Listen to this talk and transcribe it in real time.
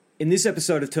In this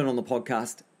episode of Turn On the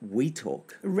Podcast, we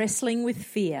talk. Wrestling with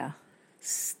fear.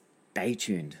 Stay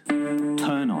tuned.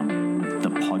 Turn On the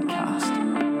Podcast.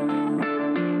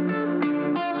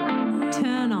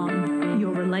 Turn on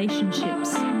your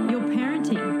relationships, your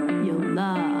parenting, your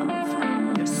love,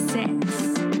 your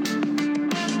sex.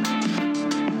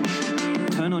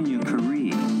 Turn on your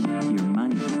career, your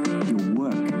money, your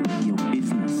work, your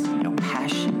business, your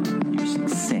passion, your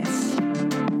success.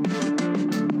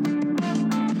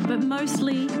 But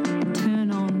mostly,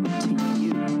 turn on to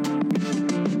you.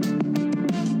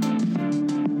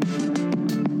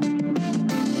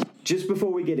 Just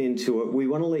before we get into it, we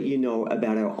want to let you know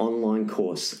about our online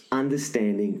course,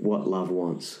 Understanding What Love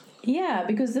Wants. Yeah,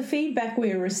 because the feedback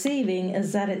we're receiving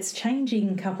is that it's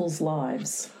changing couples'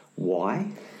 lives.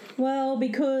 Why? Well,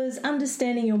 because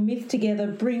understanding your myth together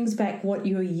brings back what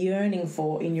you're yearning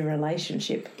for in your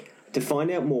relationship. To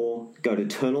find out more, go to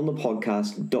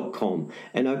turnonthepodcast.com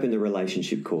and open the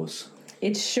relationship course.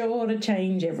 It's sure to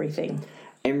change everything.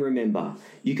 And remember,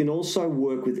 you can also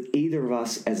work with either of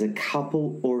us as a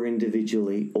couple or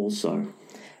individually also.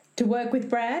 To work with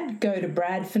Brad, go to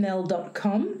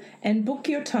bradfennell.com and book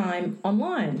your time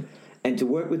online. And to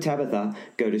work with Tabitha,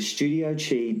 go to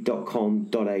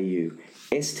studiochi.com.au,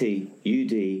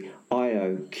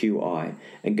 STUDIOQI,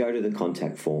 and go to the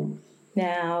contact form.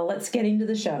 Now, let's get into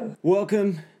the show.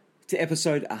 Welcome to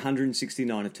episode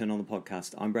 169 of Turn On the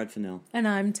Podcast. I'm Brad Fennell. And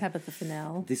I'm Tabitha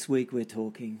Fennell. This week we're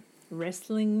talking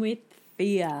Wrestling with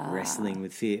fear. wrestling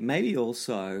with fear. Maybe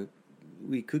also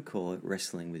we could call it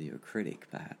wrestling with your critic,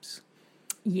 perhaps.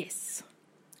 Yes.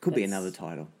 Could be That's another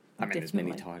title. I mean, there's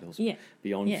many definitely. titles. Yeah.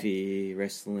 Beyond Yeah. Fear,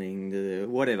 Wrestling,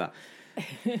 whatever.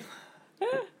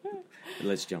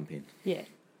 Let's jump in. Yeah.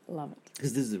 Love it.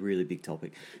 Because this is a really big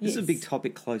topic. This is a Yes. big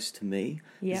topic close to me.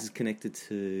 Yeah. This is connected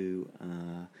to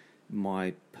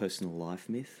my personal life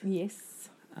myth. Yes.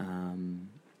 And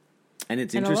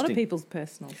it's And a interesting. lot of people's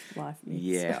personal life myths.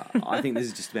 Yeah, I think this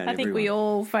is just about I think everyone. we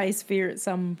all face fear at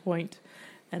some point,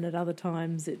 and at other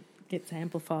times it gets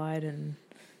amplified and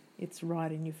it's right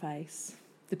in your face,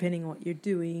 depending on what you're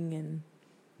doing and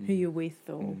who you're with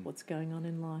or what's going on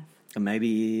in life. And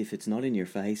maybe if it's not in your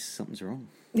face, something's wrong.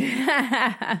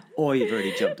 Or you've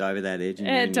already jumped over that edge. And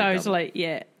you're in your double. Totally,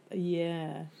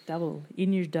 yeah. Double.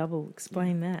 In your double.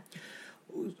 Explain that.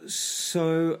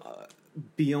 So,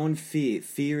 beyond fear,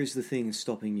 fear is the thing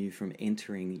stopping you from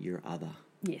entering your other.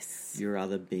 Yes. Your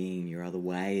other being, your other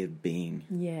way of being.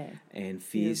 Yeah. And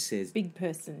fear You're says, big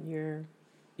person. You're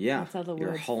yeah, what's other your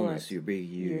words for wholeness, it? your big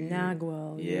you. Your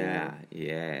Nagwal. Yeah,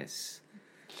 yes.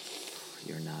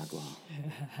 Your Nagwal.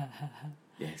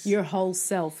 Yes. Your whole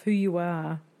self, who you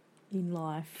are in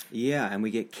life. Yeah, and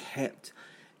we get kept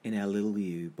in our little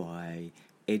you by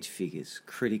edge figures,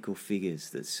 critical figures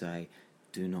that say,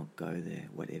 do not go there,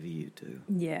 whatever you do.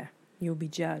 Yeah. You'll be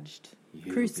judged. You'll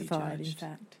be Crucified, in judged.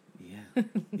 fact. Yeah,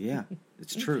 yeah,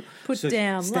 it's true. Put So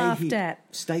down, stay laughed here,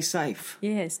 at. Stay safe.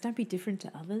 Yes, don't be different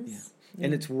to others. Yeah.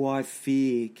 And it's why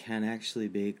fear can actually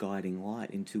be a guiding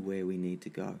light into where we need to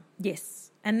go.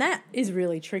 Yes. And that is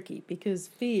really tricky because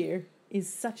fear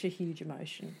is such a huge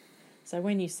emotion. So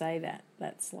when you say that,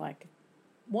 that's like,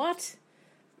 what?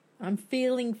 I'm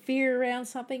feeling fear around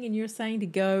something and you're saying to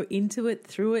go into it,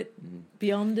 through it,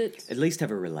 beyond it. At least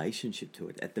have a relationship to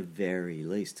it, at the very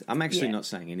least. I'm actually Yeah. not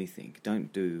saying anything.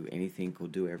 Don't do anything or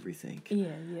do everything.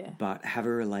 Yeah. But have a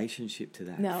relationship to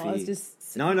that No, fear. I was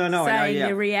just No, I know, saying yeah.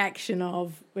 the reaction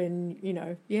of when,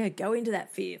 go into that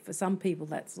fear. For some people,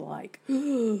 that's like,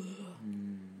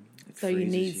 so you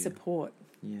freezes need you. support.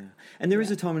 Yeah. And there is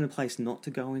a time and a place not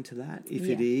to go into that. If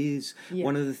it is,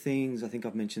 one of the things, I think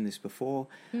I've mentioned this before,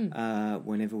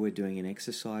 whenever we're doing an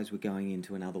exercise, we're going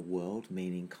into another world,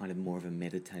 meaning kind of more of a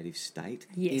meditative state,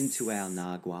 Yes. into our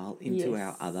Nagwal, into our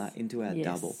Yes. other, into our Yes.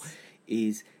 double,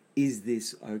 is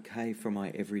this okay for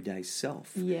my everyday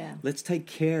self? Yeah. Let's take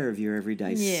care of your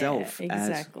everyday self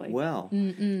exactly. as well.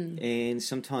 And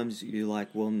sometimes you're like,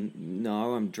 well,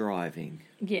 no, I'm driving.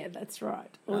 Yeah, that's right.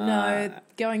 Or no,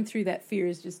 going through that fear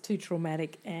is just too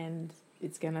traumatic and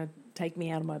it's going to take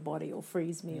me out of my body or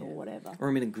freeze me or whatever. Or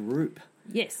I'm in a group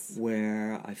Yes.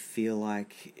 where I feel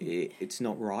like it's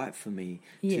not right for me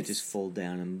to Yes. just fall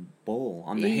down and bawl.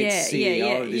 I'm the head Yeah,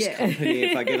 CEO of this yeah. company.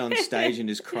 If I get on stage and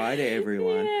just cry to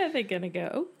everyone, Yeah, they're going to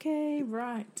go, okay,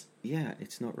 right. yeah,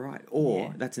 it's not right. Or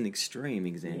Yeah. that's an extreme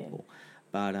example.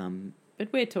 But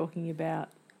But we're talking about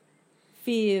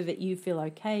fear that you feel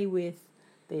okay with,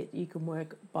 that you can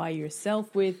work by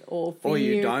yourself with, or fear. or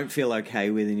you don't feel okay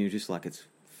with and you're just like, it's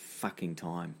fucking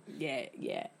time.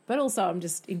 Yeah. But also I'm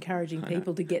just encouraging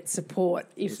people to get support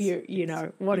if you're,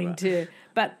 wanting to,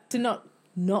 but to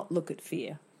not look at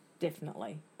fear.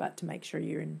 definitely. But to make sure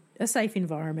you're in a safe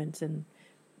environment and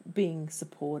being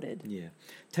supported Yeah.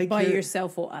 Take by care,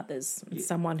 yourself or others,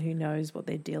 someone who knows what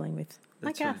they're dealing with,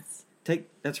 That's like right. us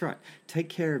That's right. Take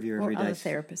care of your or everyday other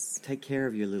therapists. Take care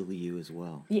of your little you as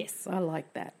well. Yes, I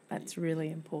like that. That's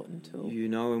really important too. You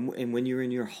know, and when you're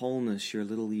in your wholeness, your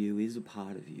little you is a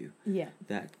part of you Yeah,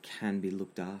 that can be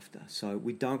looked after. So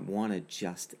we don't want to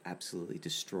just absolutely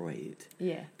destroy it.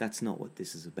 yeah, That's not what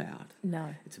this is about.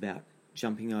 no, It's about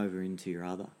jumping over into your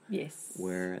other, yes.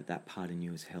 where that part in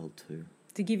you is held to.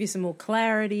 To give you some more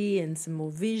clarity and some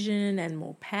more vision and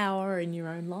more power in your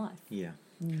own life. Yeah.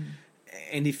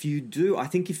 And if you do, I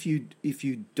think if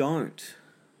you don't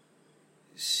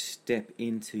step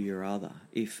into your other,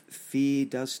 if fear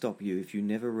does stop you, if you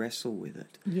never wrestle with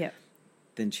it, Yeah.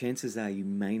 then chances are you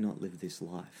may not live this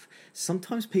life.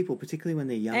 Sometimes people, particularly when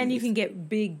they're young, And you can get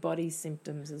big body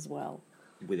symptoms as well.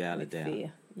 without a With doubt.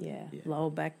 fear. Yeah. Yeah.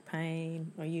 Lower back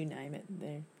pain, or you name it.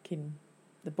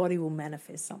 The body will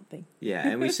manifest something. Yeah,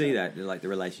 and we see that, like the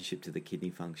relationship to the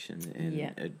kidney function and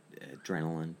Yeah.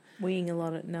 adrenaline. Weeing a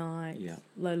lot at night. Yeah.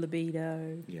 Low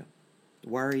libido. Yeah.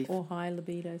 Worry. Or high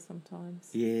libido sometimes.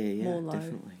 Yeah, more low.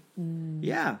 definitely.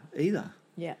 Yeah, either.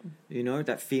 Yeah. You know,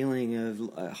 that feeling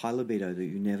of high libido that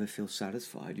you never feel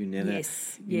satisfied. You never,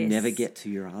 Yes, you yes. never get to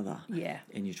your other. Yeah.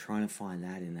 And you're trying to find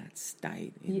that in that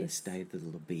state, in the Yes. state of the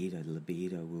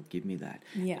libido will give me that.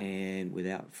 Yeah. And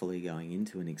without fully going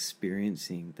into and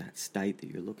experiencing that state that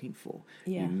you're looking for,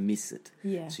 Yeah. you miss it.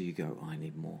 Yeah. So you go, I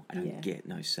need more. I don't Yeah. get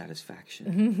no satisfaction.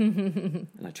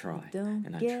 And I try. Don't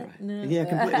and I get try. no- Yeah,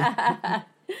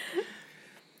 completely.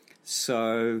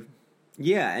 So,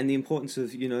 yeah, and the importance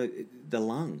of, you know, the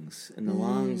lungs, and the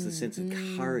lungs, the sense of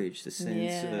courage, the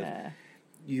sense of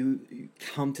you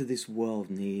come to this world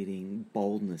needing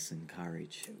boldness and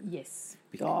courage, Yes.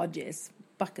 God, yes.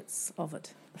 Buckets of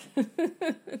it.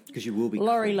 because you will be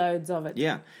Lorry called. loads of it.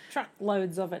 Yeah, Truck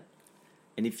loads of it.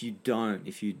 and if you don't,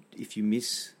 if you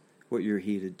miss what you're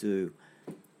here to do,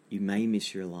 you may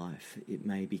miss your life. It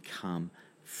may become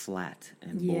flat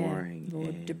and boring, Or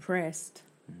and depressed.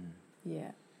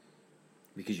 Yeah.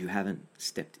 because you haven't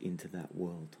stepped into that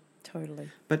world. Totally.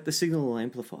 But the signal will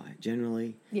amplify.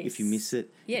 Generally, if you Yes. miss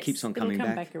it, Yes, it keeps on it'll coming come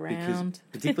back. back around. Because,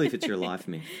 particularly if it's your life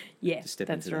myth. Yeah, To step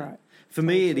that's into that. right. For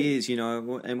me, it Totally. is, you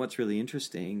know, and what's really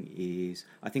interesting is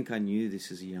I think I knew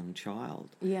this as a young child.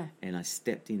 Yeah. And I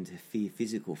stepped into fear,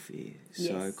 physical fear. So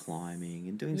Yes. climbing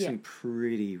and doing Yeah. some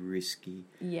pretty risky.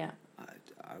 Yeah.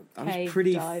 I Cave was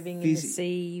pretty diving in the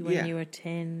sea when Yeah. you were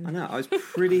 10. I know, I was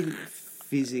pretty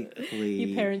physically.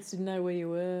 Your parents didn't know where you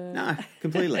were. No,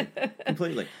 completely.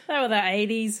 Completely. They were the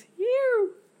 80s.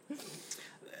 You.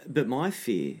 But my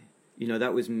fear, you know,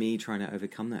 that was me trying to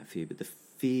overcome that fear. But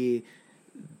the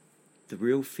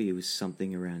real fear was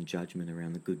something around judgment,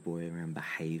 around the good boy, around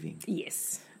behaving.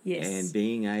 Yes. Yes. And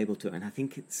being able to, and I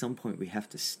think at some point we have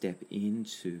to step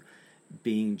into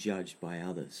being judged by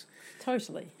others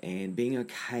Totally. and being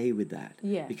okay with that.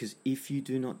 Yeah. Because if you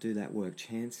do not do that work,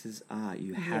 chances are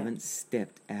you haven't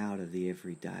stepped out of the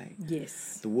everyday.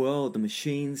 Yes. The world, the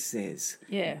machine says,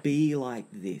 Yeah. be like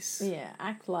this, Yeah.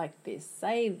 Act like this.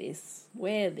 Say this.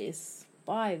 Wear this.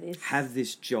 Buy this. have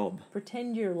this job,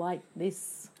 Pretend you're like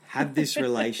this. have this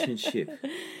relationship.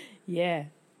 Yeah.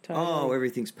 Totally. Oh,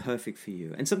 everything's perfect for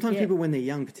you. And sometimes Yeah. people, when they're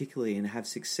young particularly, and have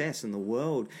success, and the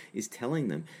world is telling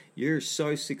them, you're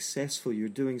so successful, you're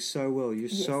doing so well, you're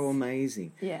so Yes.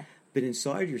 amazing. Yeah. But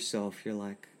inside yourself, you're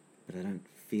like, but I don't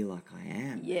feel like I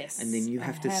am. Yes. And then you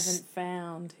have to... I haven't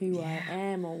found who I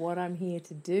am or what I'm here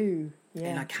to do. Yeah.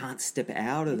 And I can't step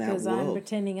out of because that I'm world.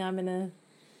 pretending I'm in a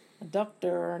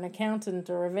doctor or an accountant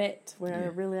or a vet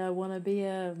where really I want to be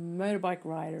a motorbike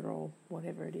rider or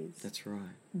whatever it is. That's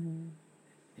right.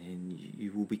 And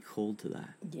you will be called to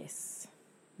that. Yes.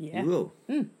 Yeah. You will.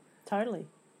 Totally.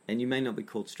 And you may not be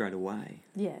called straight away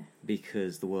Yeah.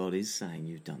 because the world is saying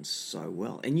you've done so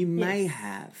well. And you may Yes.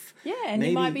 have. Yeah, and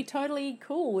Maybe, you might be totally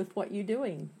cool with what you're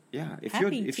doing. Yeah, if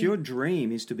happy to- your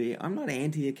dream is to be, I'm not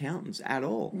anti-accountants at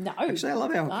all. No. Actually, I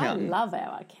love our accountant. I love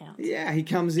our accountant. Yeah, he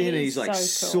comes in and he's like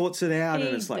so cool. sorts it out, He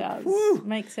and it's like, does. whoo,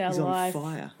 Makes our he's on life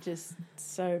fire. just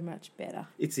so much better.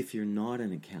 It's if you're not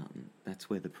an accountant, that's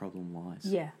where the problem lies.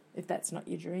 Yeah, if that's not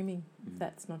your dreaming, if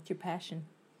that's not your passion.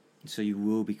 So you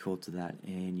will be called to that,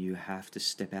 and you have to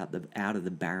step out of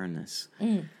the barrenness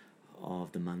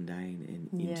of the mundane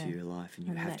and into Yeah. your life, and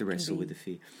you And have that to can wrestle be with the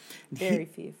fear. Very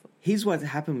fearful. Here's what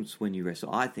happens when you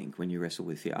wrestle. I think when you wrestle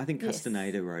with fear. I think Yes.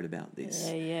 Castaneda wrote about this.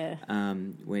 Yeah.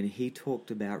 When he talked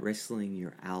about wrestling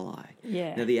your ally.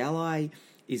 Yeah. Now, the ally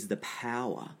is the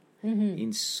power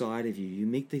inside of you. You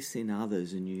meet this in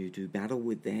others and you do battle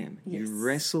with them. Yes. You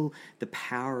wrestle the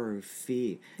power of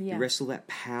fear. Yeah. You wrestle that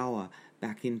power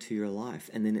back into your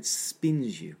life, and then it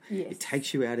spins you. Yes. It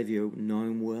takes you out of your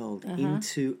known world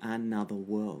into another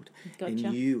world. Gotcha.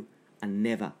 And you are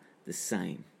never the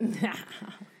same.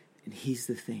 And here's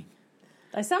the thing.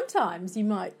 So sometimes you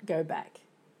might go back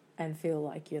and feel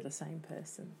like you're the same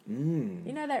person.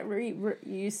 You know that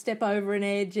you step over an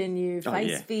edge and you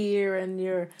face fear and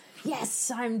you're,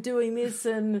 yes, I'm doing this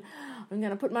and I'm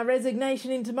going to put my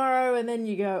resignation in tomorrow, and then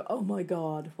you go, oh my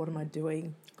God, what am I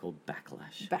doing? Called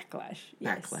backlash.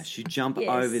 Yes. Backlash. You jump Yes.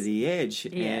 over the edge,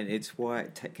 Yeah. and it's why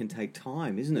it can take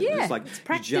time, isn't it? Yeah, It's like it's you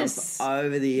practice. jump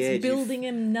over the edge. It's building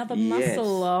another Yes.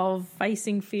 muscle of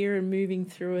facing fear and moving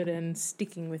through it and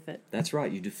sticking with it. That's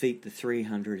right. You defeat the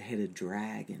 300-headed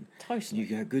dragon. Totally. You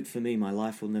go, good for me. My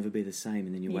life will never be the same.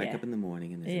 And then you wake Yeah. up in the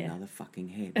morning and there's Yeah. another fucking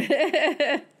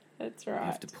head. That's You right.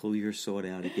 have to pull your sword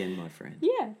out again, my friend.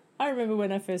 Yeah. I remember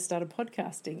when I first started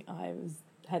podcasting,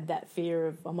 had that fear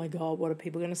of, oh my God, what are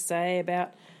people going to say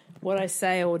about what I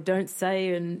say or don't say?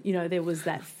 And, you know, there was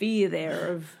that fear there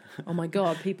of, oh my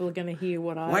God, people are going to hear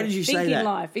what I Why did you think say in that?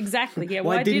 life. Exactly. Yeah.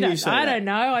 Why Why didn't did you say I that? don't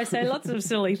know. I say lots of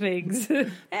silly things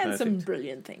and some Perfect.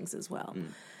 brilliant things as well.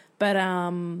 But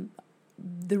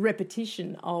the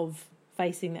repetition of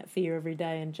facing that fear every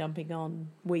day and jumping on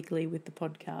weekly with the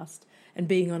podcast and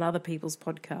being on other people's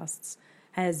podcasts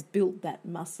has built that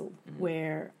muscle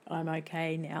where I'm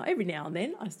okay now. Every now and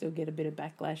then I still get a bit of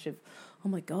backlash of, oh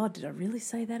my God, did I really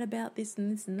say that about this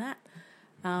and this and that?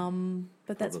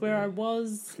 But that's where I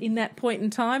was in that point in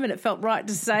time, and it felt right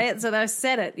to say it, so I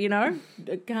said it, you know.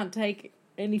 I can't take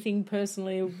anything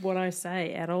personally of what I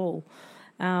say at all.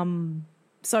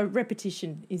 So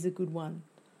repetition is a good one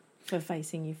for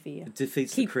facing your fear. It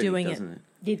defeats Keep the critic, doing doesn't it?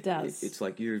 It does. It's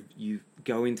like you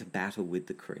go into battle with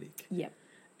the critic. Yep.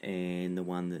 And the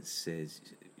one that says,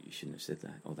 you shouldn't have said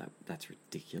that, or that's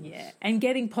ridiculous. Yeah, and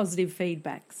getting positive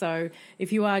feedback. So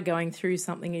if you are going through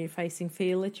something and you're facing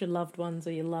fear, let your loved ones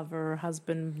or your lover or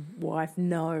husband, wife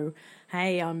know,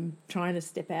 hey, I'm trying to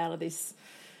step out of this,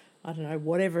 I don't know,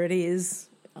 whatever it is.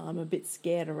 I'm a bit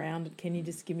scared around it. Can you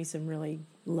just give me some really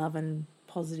loving,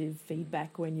 positive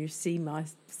feedback when you see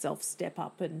myself step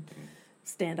up and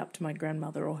stand up to my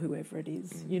grandmother or whoever it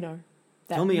is, you know?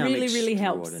 That Tell me I'm really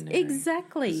helps. extraordinary.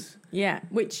 Exactly. Yeah,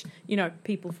 which, you know,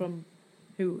 people from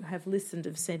who have listened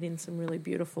have sent in some really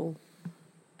beautiful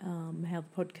how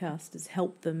the podcast has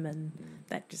helped them, and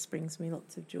that just brings me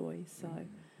lots of joy. So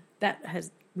that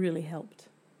has really helped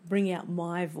bring out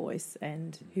my voice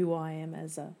and who I am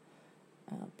as a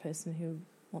person who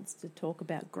wants to talk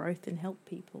about growth and help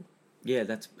people. Yeah,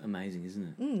 that's amazing,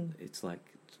 isn't it? It's like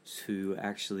to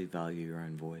actually value your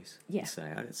own voice. Yeah.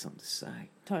 Say, I got something to say.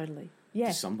 Totally. Yeah.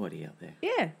 To somebody out there.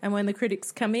 Yeah, and when the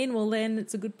critics come in, well, then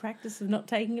it's a good practice of not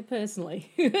taking it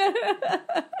personally.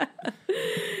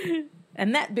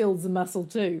 And that builds the muscle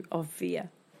too of fear,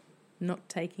 not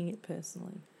taking it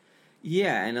personally.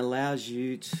 Yeah, and allows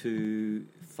you to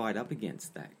fight up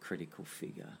against that critical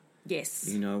figure. Yes.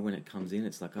 You know, when it comes in,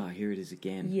 it's like, oh, here it is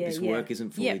again. Yeah, this yeah. work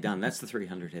isn't fully Yep. done. That's the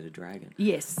 300-headed dragon.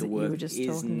 Yes, The that you were work just is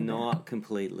talking about. not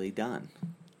completely done.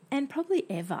 And probably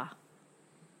ever,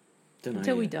 Don't know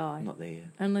Until we yet. die. Not there yet.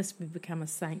 unless we become a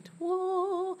saint.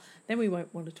 Whoa, then we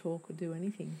won't want to talk or do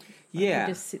anything. Yeah.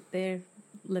 We just sit there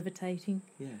levitating,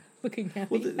 Yeah. looking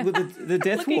happy, Well, the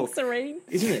death looking walk, serene,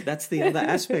 isn't it? That's the other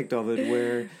aspect of it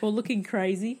where or looking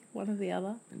crazy, one or the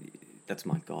other. that's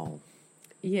my goal.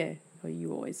 Yeah, well,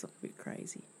 you always look a bit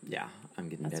crazy. Yeah, I'm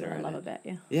getting That's better what I at love it. about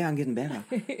you. Yeah, I'm getting better.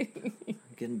 I'm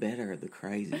getting better at the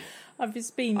crazy. I've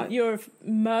just been, your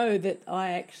Mo that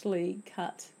I actually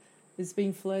cut has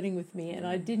been flirting with me, and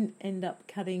I didn't end up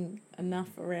cutting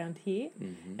enough around here,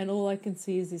 and all I can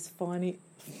see is this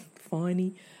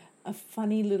a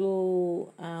funny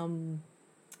little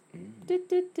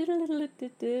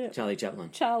Charlie Chaplin.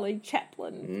 Charlie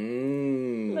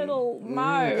Chaplin little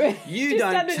Mo. You Just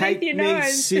don't underneath take your me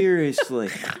nose. seriously.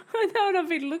 I know, and I've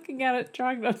been looking at it,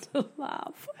 trying not to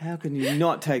laugh. How can you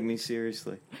not take me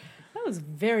seriously? That was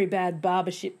very bad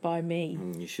barbership by me.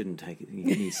 You shouldn't take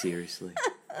me seriously.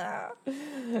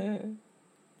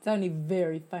 It's only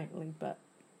very faintly, but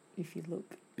if you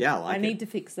look. Yeah, I like I it. need to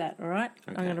fix that, all right?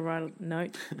 Okay. I'm going to write a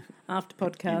note after You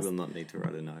podcast. will not need to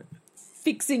write a note.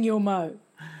 Fixing your Mo.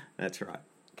 That's right.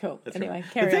 Cool. That's Anyway,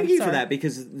 right. carry But thank on. you Sorry. for that,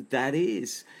 because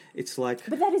it's like,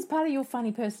 But that is part of your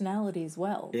funny personality as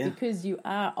well, Yeah. because you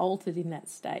are altered in that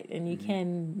state and you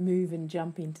can move and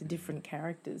jump into different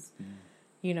characters.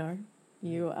 You know,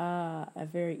 you are a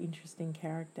very interesting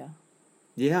character.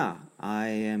 Yeah, I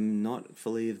am not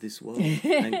fully of this world.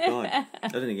 Thank God. I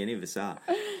don't think any of us are.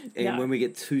 And No. when we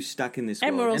get too stuck in this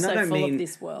And world, we're also I don't full mean of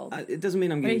this world. it doesn't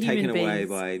mean I'm We're getting taken human away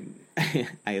beings.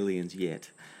 by aliens yet.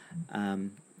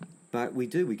 But we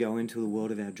do. We go into the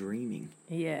world of our dreaming.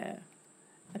 Yeah.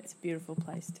 That's a beautiful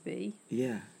place to be.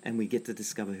 Yeah, and we get to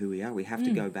discover who we are. We have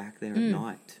to go back there at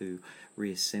night to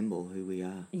reassemble who we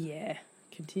are. Yeah.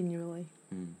 Continually.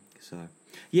 So,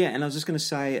 yeah, and I was just going to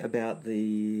say about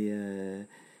the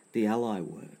ally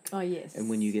work. Oh, yes. And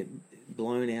when you get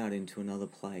blown out into another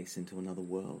place, into another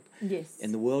world, Yes.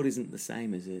 and the world isn't the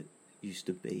same as it used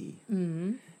to be,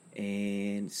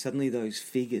 and suddenly those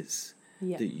figures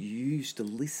Yeah. that you used to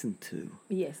listen to,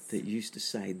 Yes. that used to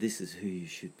say, "This is who you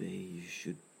should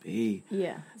be."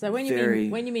 Yeah. So when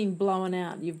you mean blown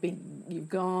out, you've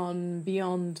gone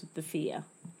beyond the fear.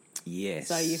 Yes.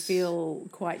 So you feel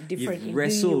quite different You've in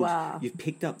wrestled, who you are. you've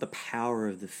picked up the power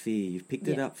of the fear, you've picked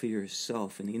it Yeah. up for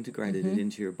yourself and integrated it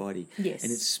into your body. Yes.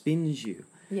 And it spins you.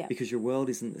 Yeah. Because your world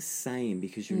isn't the same,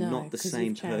 because you're No, not the 'cause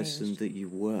same you've person changed. that you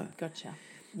were. Gotcha.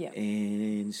 Yeah.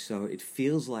 And so it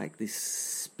feels like this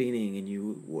spinning, and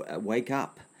you wake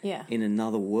up Yeah. in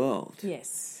another world.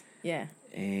 Yes. Yeah.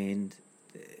 And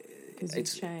Because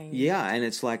you've changed. yeah, and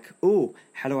it's like, oh,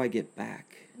 how do I get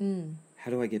back? Mm. How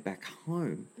do I get back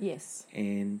home? Yes.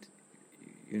 And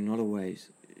you're not always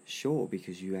sure,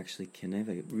 because you actually can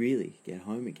never really get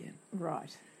home again.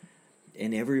 Right.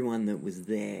 And everyone that was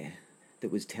there,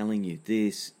 that was telling you,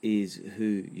 this is who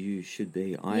you should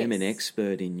be. I am an Yes.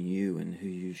 expert in you and who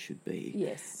you should be.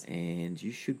 Yes. And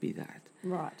you should be that.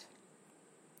 Right.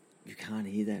 You can't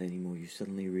hear that anymore. You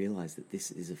suddenly realize that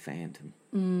this is a phantom.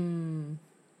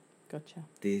 Gotcha.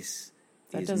 This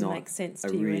That is doesn't not make sense a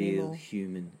to you real anymore.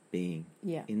 human being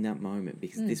Yeah. in that moment,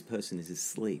 because this person is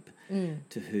asleep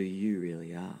to who you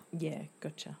really are. Yeah.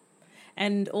 Gotcha.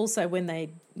 And also, when they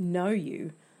know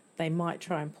you, they might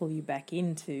try and pull you back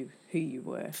into who you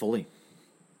were. Fully.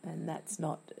 And that's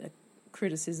not a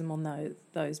criticism on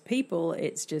those people.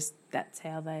 It's just that's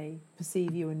how they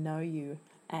perceive you and know you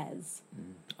as.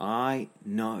 I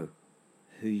know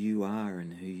who you are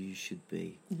and who you should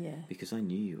be, Yeah. because I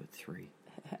knew you at 3.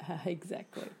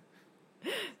 Exactly.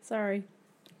 Sorry.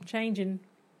 Changing.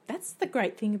 That's the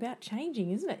great thing about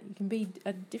changing, isn't it? You can be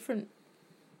a different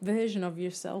version of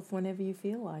yourself whenever you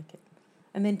feel like it.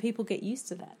 And then people get used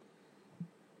to that.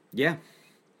 Yeah.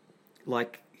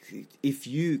 Like, if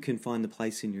you can find the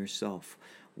place in yourself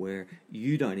where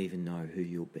you don't even know who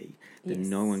you'll be, then Yes.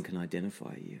 no one can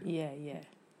identify you. Yeah.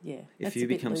 If That's you a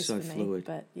bit become loose so for me, fluid.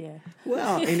 but yeah.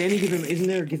 Well, in any given, isn't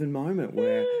there a given moment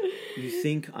where you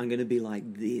think, I'm going to be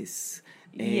like this,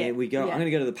 and Yeah, we go, yeah. I'm going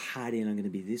to go to the party and I'm going to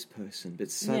be this person, but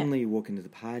suddenly you walk into the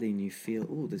party and you feel,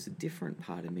 oh, there's a different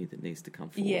part of me that needs to come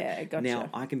forward. Yeah, gotcha. Now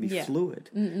I can be Yeah. fluid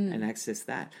and access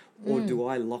that, or do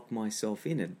I lock myself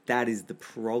in? And that is the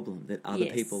problem, that other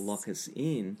Yes. people lock us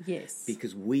in. Yes.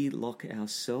 Because we lock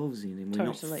ourselves in and we're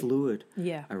Totally. not fluid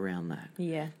Yeah. around that.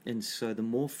 Yeah. And so the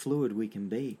more fluid we can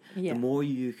be, Yeah. the more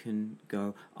you can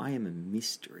go, I am a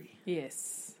mystery.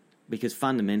 Yes. Because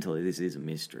fundamentally, this is a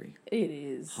mystery. It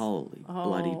is. Holy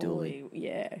bloody dooly. Holy-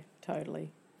 Yeah,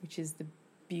 totally. Which is the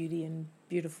beauty and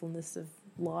beautifulness of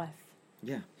life.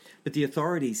 Yeah. But the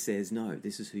authority says, no,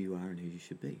 this is who you are and who you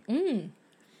should be.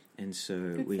 And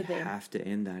so Good we for them. have to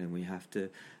end that, and we have to,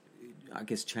 I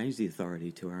guess, change the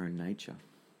authority to our own nature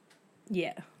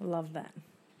Yeah, I love that.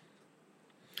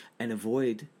 and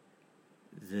avoid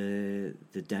the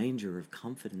danger of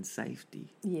comfort and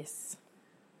safety. Yes.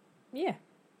 Yeah,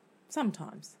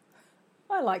 sometimes.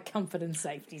 I like comfort and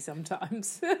safety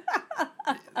sometimes.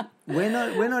 We're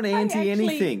not I anti actually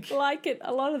anything. like it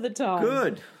a lot of the time.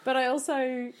 Good. But I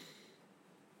also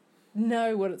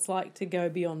know what it's like to go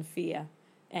beyond fear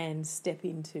and step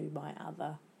into my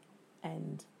other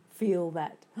and feel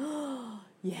that, oh,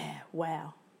 yeah,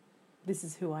 wow, this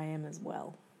is who I am as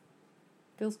well.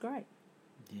 Feels great.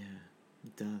 Yeah,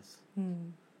 it does.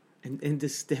 And to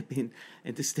step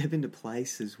into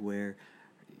places where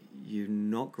you're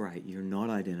not great, you're not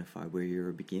identified, where you're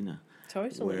a beginner.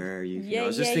 Totally. Where you, Yeah, I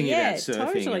was just thinking yeah, about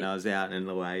surfing, totally. and I was out, and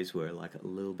the waves were like a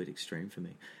little bit extreme for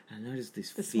me. And I noticed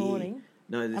this fear. morning?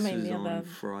 No, this was the on other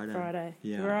Friday. Friday.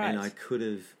 Yeah, Right. and I could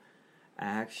have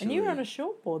actually. And you were on a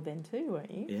shortboard then too,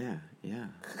 weren't you? Yeah.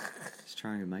 Just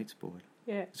trying a mate's board.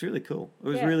 Yeah. It's really cool. It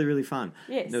was Yeah. really, really fun.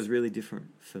 Yes. And it was really different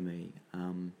for me.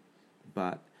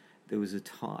 But there was a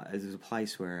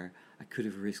place where I could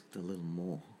have risked a little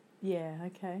more. Yeah,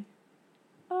 okay.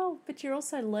 Oh, but you're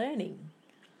also learning.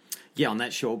 Yeah, on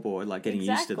that shortboard, like getting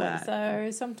used to that. So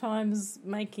sometimes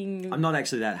making... I'm not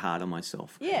actually that hard on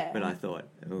myself. Yeah. But I thought,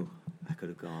 oh, that could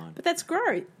have gone. But that's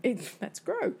growth.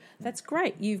 That's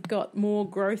great. You've got more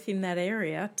growth in that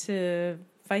area to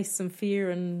face some fear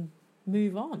and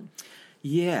move on.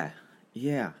 Yeah.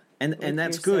 And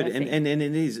that's good. surfing. And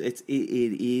it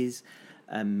is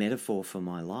a metaphor for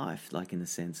my life, like in the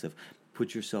sense of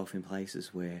put yourself in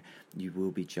places where you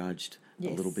will be judged a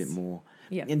little bit more.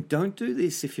 Yeah. And don't do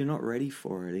this if you're not ready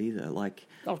for it either. Like,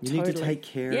 you need to take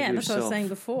care of yourself. Yeah, that's what I was saying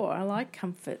before. I like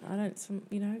comfort. I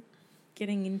don't,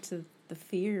 getting into the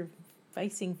fear,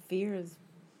 facing fear is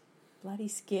bloody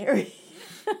scary.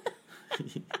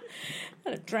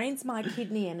 And it drains my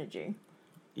kidney energy.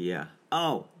 Yeah.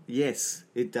 Oh, yes,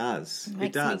 it does.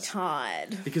 Makes me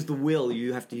tired. Because the will,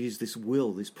 you have to use this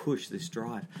will, this push, this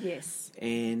drive. Yes.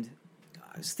 And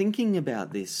I was thinking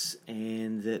about this,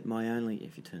 and that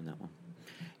if you turn that one,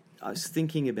 I was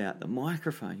thinking about the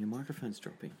microphone. Your microphone's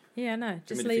dropping. Yeah, no,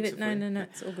 just to leave fix it. it for you? No,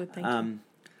 it's all good, thank you.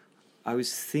 I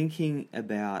was thinking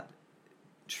about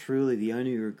truly the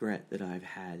only regret that I've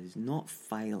had is not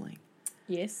failing,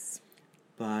 Yes.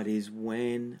 but is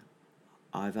when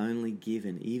I've only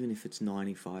given, even if it's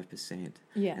 95%.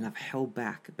 Yeah. And I've held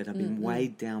back, but I've been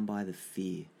weighed down by the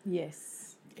fear.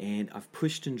 Yes. And I've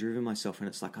pushed and driven myself, and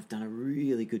it's like I've done a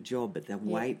really good job, but the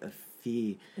weight of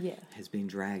fear has been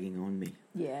dragging on me.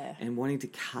 Yeah. And wanting to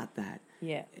cut that.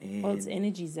 Yeah. And Well, it's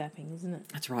energy zapping, isn't it?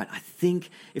 that's right. I think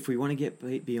if we want to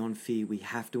get beyond fear, we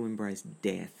have to embrace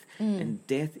death. And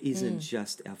death isn't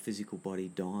just our physical body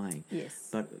dying, Yes.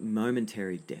 but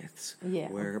momentary deaths, Yeah.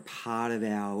 where a part of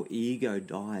our ego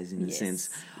dies in the Yes. sense,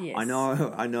 Yes. I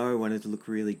know I wanted to look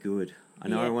really good. I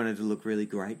know Yeah. I wanted to look really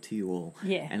great to you all.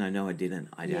 Yeah. And I know I didn't.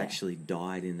 I Yeah. actually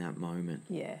died in that moment.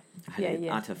 Yeah. I had an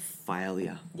utter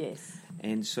failure. Yes.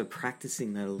 And so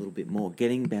practicing that a little bit more,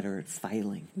 getting better at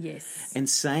failing. Yes. And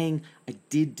saying, I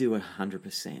did do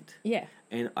 100%. Yeah.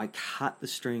 And I cut the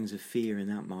strings of fear in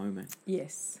that moment.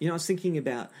 Yes. You know, I was thinking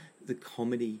about the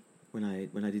comedy when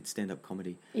I did stand-up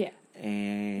comedy. Yeah.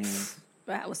 And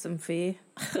That was some fear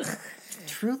it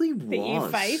truly was. that you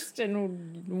faced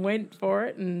and went for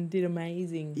it and did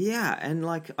amazing. Yeah, and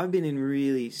like I've been in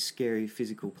really scary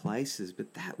physical places,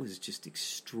 but that was just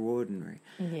extraordinary.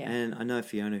 Yeah. And I know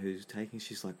Fiona, who's taking,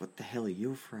 she's like, "What the hell are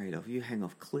you afraid of? You hang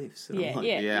off cliffs." And Yeah, I'm like,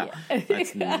 yeah.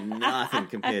 that's nothing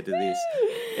compared to this.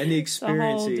 And the It's a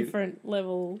experience, whole different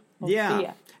level of yeah.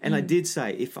 fear. And I did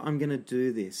say, if I'm going to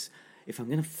do this, if I'm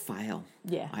going to fail,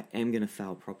 Yeah. I am going to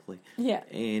fail properly. Yeah.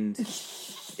 And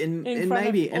In and front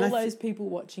maybe of all and those people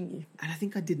watching you. I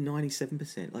think I did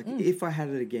 97%. Like if I had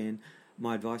it again,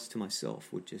 my advice to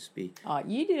myself would just be, Oh,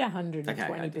 you did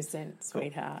 120%, Cool.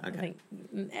 sweetheart. Okay. I think,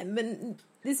 and then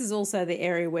this is also the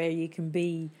area where you can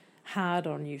be hard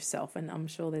on yourself, and I'm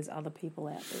sure there's other people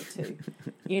out there too.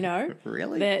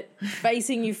 Really? that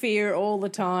facing your fear all the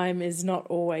time is not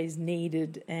always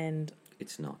needed, and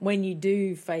it's not. when you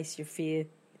do face your fear,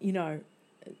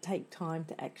 take time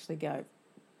to actually go,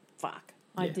 fuck,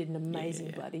 I Yeah. did an amazing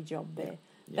Yeah. bloody job there.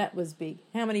 Yeah. That was big.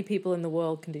 How many people in the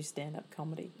world can do stand-up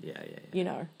comedy? Yeah. You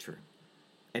know, True.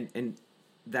 And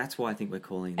that's why I think we're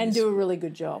calling and this do a really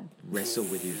good job. wrestle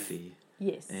with your fear.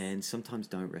 Yes. And sometimes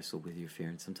don't wrestle with your fear,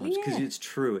 and sometimes because Yeah. it's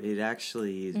true, it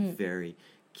actually is very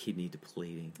kidney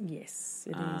depleting. Yes,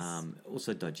 it is.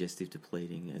 Also digestive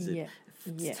depleting, as Yeah.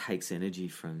 it Yeah. takes energy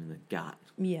from the gut.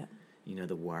 Yeah. You know,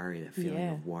 the worry, that feeling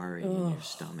Yeah. of worry in your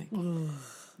stomach,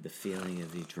 the feeling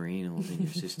of the adrenals in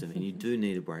your system, and you do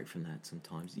need a break from that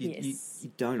sometimes. Yes.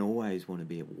 You don't always want to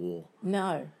be at war.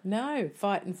 No,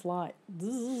 fight and flight.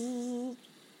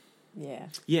 Yeah.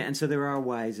 Yeah, and so there are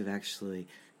ways of actually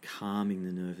calming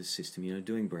the nervous system,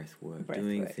 doing breath work,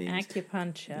 doing Breathwork, things.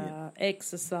 acupuncture,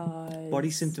 exercise. Body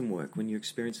symptom work. When you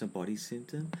experience a body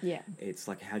symptom, Yeah. it's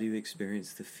like, how do you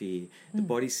experience the fear? The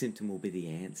body symptom will be the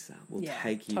answer. Will Yeah,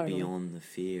 take you totally. beyond the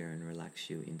fear and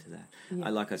relax you into that. Yeah.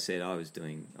 Like I said, I was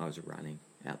running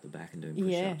out the back and doing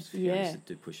Yeah, push-ups. yeah. I used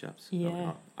to do push-ups.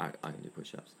 Yeah. I can do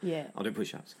push-ups. Yeah. I'll do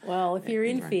push-ups. Well, if you're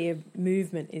in Right. fear,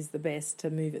 movement is the best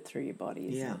to move it through your body,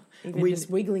 isn't Yeah. it? Even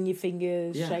just wiggling your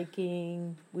fingers, Yeah.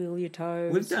 shaking, wheel your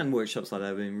toes. We've done workshops like that.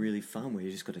 Have been really fun, where you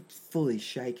just got to fully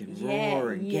shake and Yeah,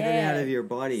 roar and get it yeah. out of your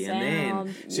body, Sound, and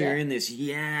then you're yeah. in this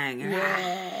yang,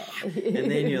 Yeah.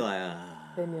 and then you're like,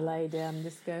 Then you lay down and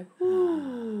just go,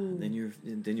 then you're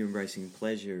embracing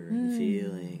pleasure and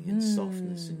feeling and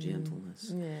softness and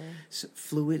gentleness, yeah. so,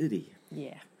 fluidity.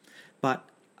 Yeah. But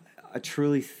I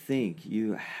truly think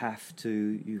you have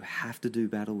to do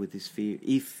battle with this fear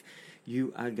if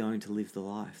you are going to live the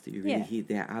life that you really Yeah. hear.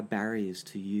 There are barriers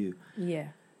to you Yeah.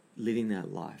 living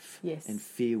that life. Yes. And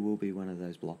fear will be one of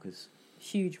those blockers.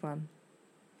 Huge one.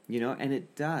 And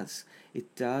it does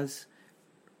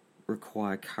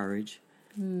require courage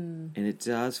And it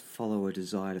does follow a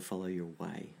desire to follow your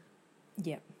way.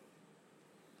 Yep.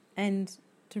 And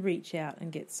to reach out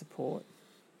and get support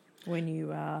when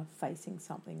you are facing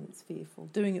something that's fearful.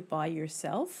 Doing it by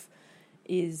yourself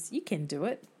is, you can do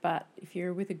it, but if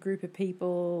you're with a group of people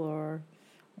or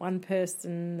one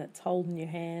person that's holding your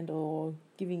hand or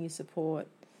giving you support,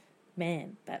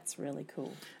 man, that's really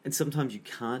cool. And sometimes you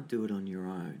can't do it on your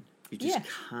own. You just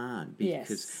can't,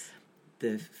 because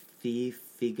the fear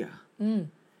figure,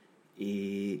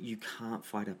 you can't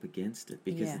fight up against it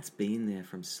because it's been there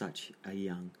from such a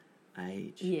young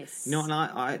age. Yes. You know, and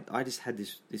I just had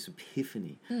this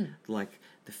epiphany. Like,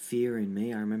 the fear in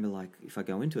me, I remember, like, if I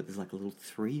go into it, there's like a little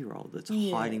 3-year-old that's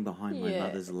hiding behind my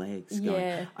mother's legs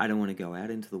going, I don't want to go out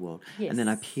into the world. Yes. And then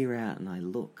I peer out and I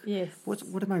look. Yes. What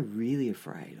am I really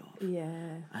afraid of? Yeah.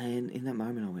 And in that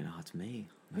moment I went, oh, it's me.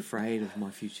 I'm afraid of my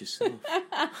future self.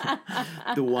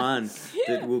 The one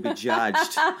that will be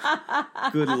judged.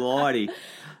 Good Lordy.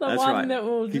 That's one right. that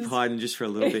will Keep just hiding just for a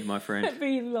little bit, my friend.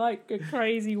 be like a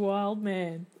crazy wild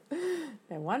man.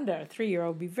 No wonder a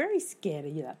 3-year-old would be very scared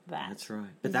of you like that. That's right.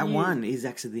 But that one is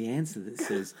actually the answer that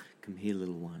says, come here,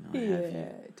 little one, I have you.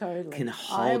 Totally. Can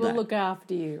hold I will that. look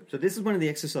after you. So this is one of the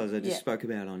exercises I just spoke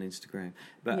about on Instagram.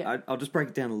 But I'll just break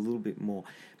it down a little bit more.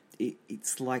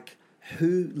 It's like,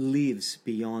 who lives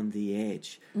beyond the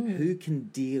edge? Who can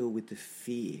deal with the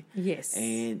fear? Yes.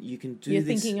 And you can do You're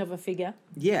this. thinking of a figure?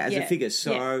 Yeah, as a figure.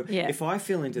 So Yeah. if I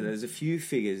feel into that, there's a few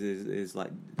figures. There's like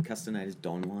Castaneda's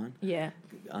Don Juan, Yeah.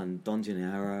 Don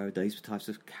Gennaro. These types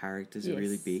of characters are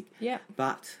really big. Yeah.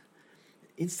 But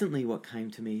instantly what came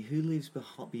to me, who lives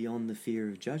beyond the fear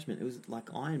of judgment? It was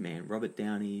like Iron Man, Robert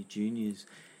Downey Jr.'s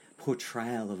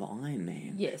portrayal of Iron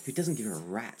Man. Yes. Who doesn't give a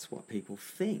rat's what people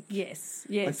think. Yes.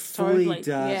 Like, Yes. fully totally.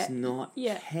 does not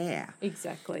Yeah. care.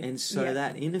 Exactly. And so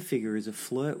that inner figure is a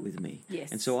flirt with me.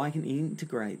 Yes. And so I can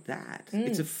integrate that.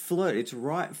 It's a flirt. It's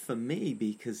right for me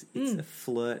because it's a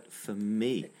flirt for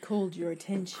me. called your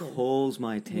attention. Calls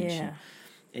my attention.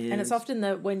 Yeah. And it's often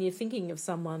that when you're thinking of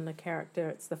someone, a character,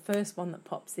 it's the first one that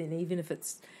pops in, even if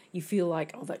it's, you feel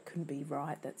like, oh, that couldn't be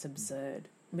right, that's absurd.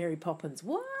 Mary Poppins,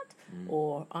 what?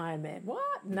 Or Iron Man,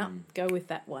 what? No, go with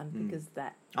that one because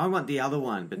that. I want the other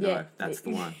one, but no, that's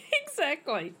the one.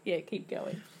 Exactly. Yeah, keep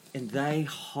going. And they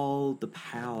hold the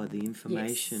power, the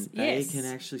information. Yes. They Yes. can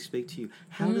actually speak to you.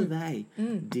 How do they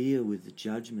deal with the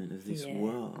judgment of this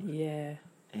world? Yeah.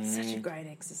 Such a And great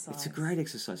exercise. it's a great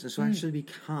exercise. And so actually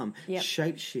become,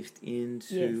 shapeshift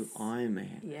into Iron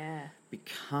Man. Yeah.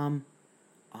 Become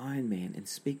Iron Man and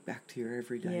speak back to your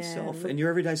everyday Yeah, self. look- And your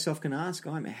everyday self can ask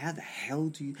Iron Man, how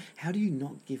do you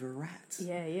not give a rat's?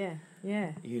 Yeah, yeah,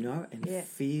 yeah. You know, and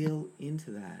feel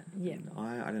into that. Yeah. And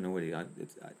I don't know what it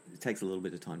takes a little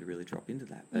bit of time to really drop into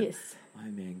that. But Yes.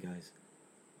 Iron Man goes,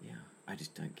 yeah, I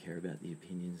just don't care about the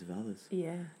opinions of others.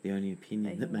 Yeah. The only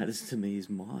opinion that matters to me is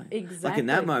mine. Exactly. Like in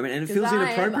that moment, and it 'Cause feels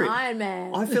I inappropriate. am Iron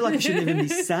Man. I feel like I shouldn't even be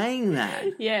saying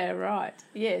that. Yeah, right.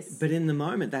 Yes. But in the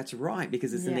moment, that's right,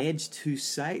 because it's an Yeah. edge to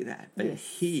say that. But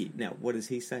Yes. now, what does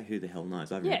he say? Who the hell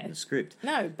knows? I haven't Yeah. written the script.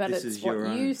 No, but This it's is what your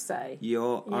own- you say.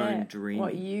 Your own dream.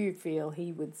 What you feel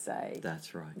he would say.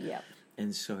 That's right. Yep.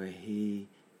 And so he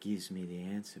gives me the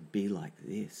answer. Be like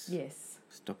this. Yes.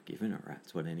 Stop giving a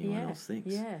rat's what anyone Yeah. else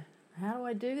thinks. Yeah. How do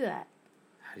I do that?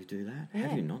 How do you do that? How Yeah.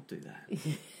 do you not do that?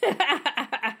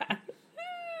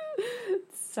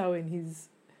 So in his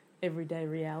everyday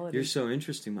reality. You're so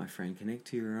interesting, my friend. Connect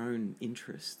to your own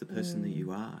interests, the person that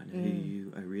you are, and who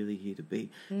you are really here to be.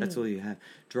 That's all you have.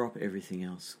 Drop everything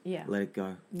else. Yeah. Let it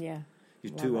go. Yeah.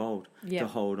 You're Love too it. old Yeah. to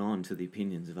hold on to the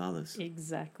opinions of others.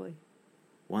 Exactly.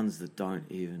 Ones that don't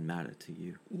even matter to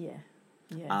you. Yeah.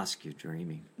 Yeah. Ask your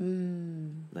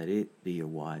dreaming. Let it be your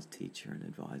wise teacher and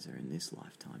advisor in this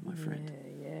lifetime, my friend.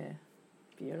 Yeah, yeah.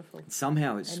 Beautiful.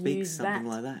 Somehow it And speaks use something that.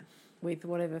 like that. With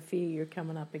whatever fear you're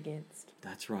coming up against.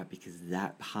 That's right, because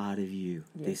that part of you,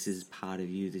 this Yes. is part of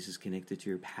you, this is connected to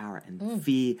your power, and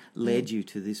fear led you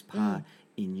to this part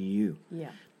in you.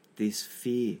 Yeah. This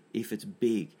fear, if it's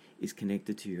big, is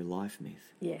connected to your life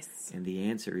myth. Yes. And the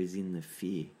answer is in the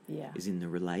fear, Yeah. is in the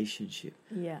relationship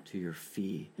Yeah. to your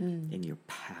fear and your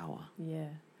power. Yeah.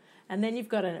 And then you've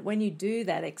got when you do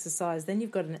that exercise, then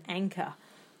you've got an anchor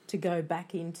to go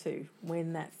back into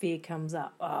when that fear comes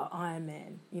up. Oh, Iron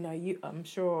Man. You know, I'm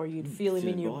sure you'd feel him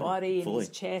feel in your body, body, in fully. his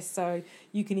chest, so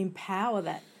you can empower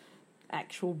that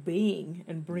actual being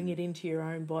and bring it into your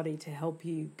own body to help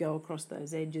you go across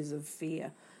those edges of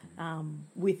fear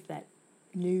with that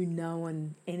new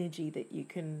known energy that you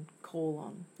can call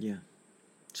on. Yeah.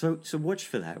 So watch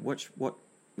for that. Watch what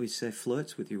we say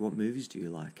flirts with you. What movies do you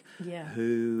like? Yeah.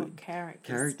 Who What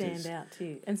characters stand out to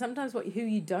you? And sometimes who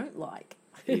you don't like.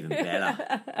 Even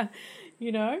better.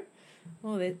 You know?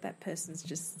 Or that person's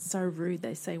just so rude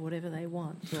they say whatever they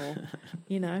want. Or,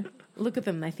 you know, look at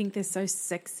them. They think they're so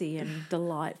sexy and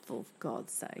delightful, for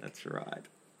God's sake. That's right.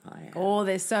 I am. Or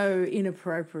they're so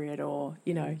inappropriate, or,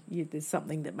 you know, there's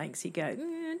something that makes you go, I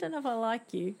don't know if I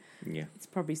like you. Yeah. It's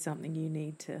probably something you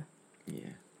need to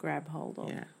grab hold of.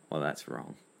 Yeah. Well, that's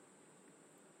wrong.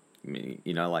 I mean,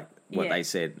 you know, like what they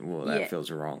said, well, that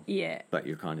feels wrong. Yeah. But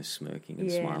you're kind of smirking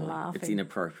and Yeah, smiling. laughing. It's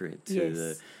inappropriate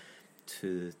to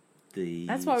the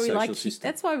That's why we social like system.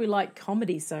 that's why we like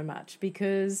comedy so much,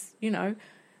 because, you know,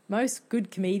 most good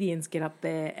comedians get up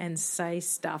there and say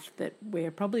stuff that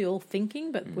we're probably all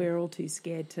thinking, but we're all too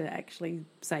scared to actually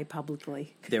say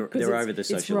publicly. They're 'Cause over the it's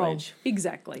social wrong. age.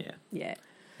 Exactly. Yeah. Yeah.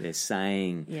 They're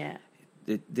saying, Yeah.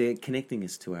 they're connecting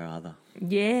us to our other.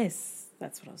 Yes.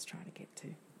 That's what I was trying to get to.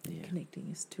 Yeah.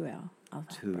 Connecting us to our other.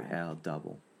 To brain. our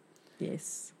double.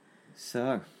 Yes.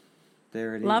 So,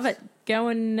 there it is. Love it. Go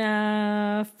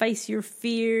and face your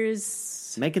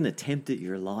fears. Make an attempt at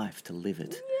your life to live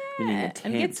it. Meaning Yeah, attempt.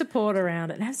 and get support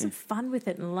around it and have some fun with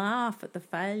it and laugh at the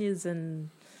failures, and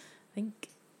think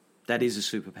That is a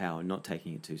superpower, not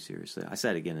taking it too seriously. I say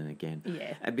it again and again.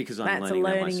 Yeah. Because I'm that's learning a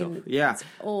that learning myself. and Yeah. it's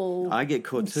all I get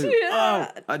caught too.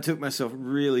 Yeah. Oh, I took myself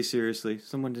really seriously.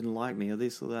 Someone didn't like me or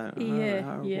this or that. Yeah,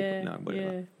 No, whatever.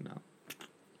 yeah. No.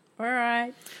 all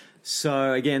right.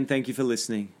 So, again, thank you for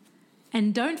listening.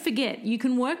 And don't forget, you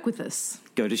can work with us.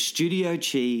 Go to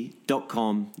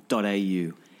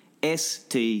studiochi.com.au.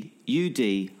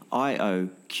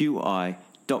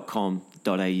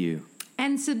 studioqi.com.au.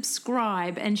 And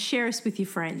subscribe and share us with your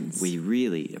friends. We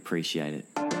really appreciate it.